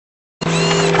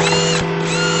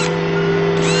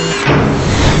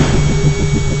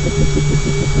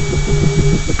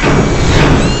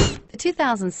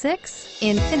2006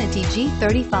 Infiniti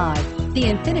G35. The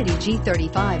Infiniti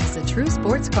G35 is a true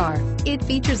sports car. It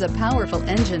features a powerful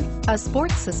engine, a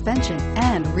sports suspension,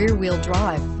 and rear-wheel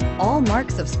drive. All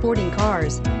marks of sporting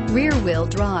cars. Rear-wheel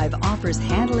drive offers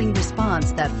handling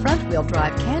response that front-wheel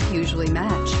drive can't usually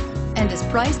match and is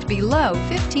priced below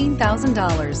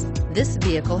 $15,000. This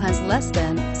vehicle has less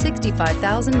than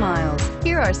 65,000 miles.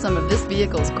 Here are some of this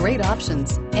vehicle's great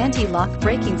options: anti-lock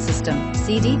braking system,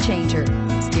 CD changer,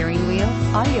 steering wheel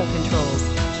audio controls,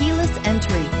 keyless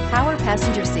entry, power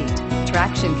passenger seat,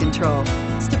 traction control,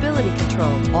 stability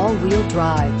control, all-wheel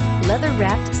drive,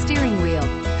 leather-wrapped steering wheel,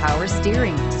 power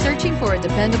steering. Searching for a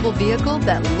dependable vehicle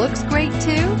that looks great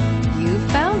too? You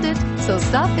found it, so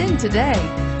stop in today.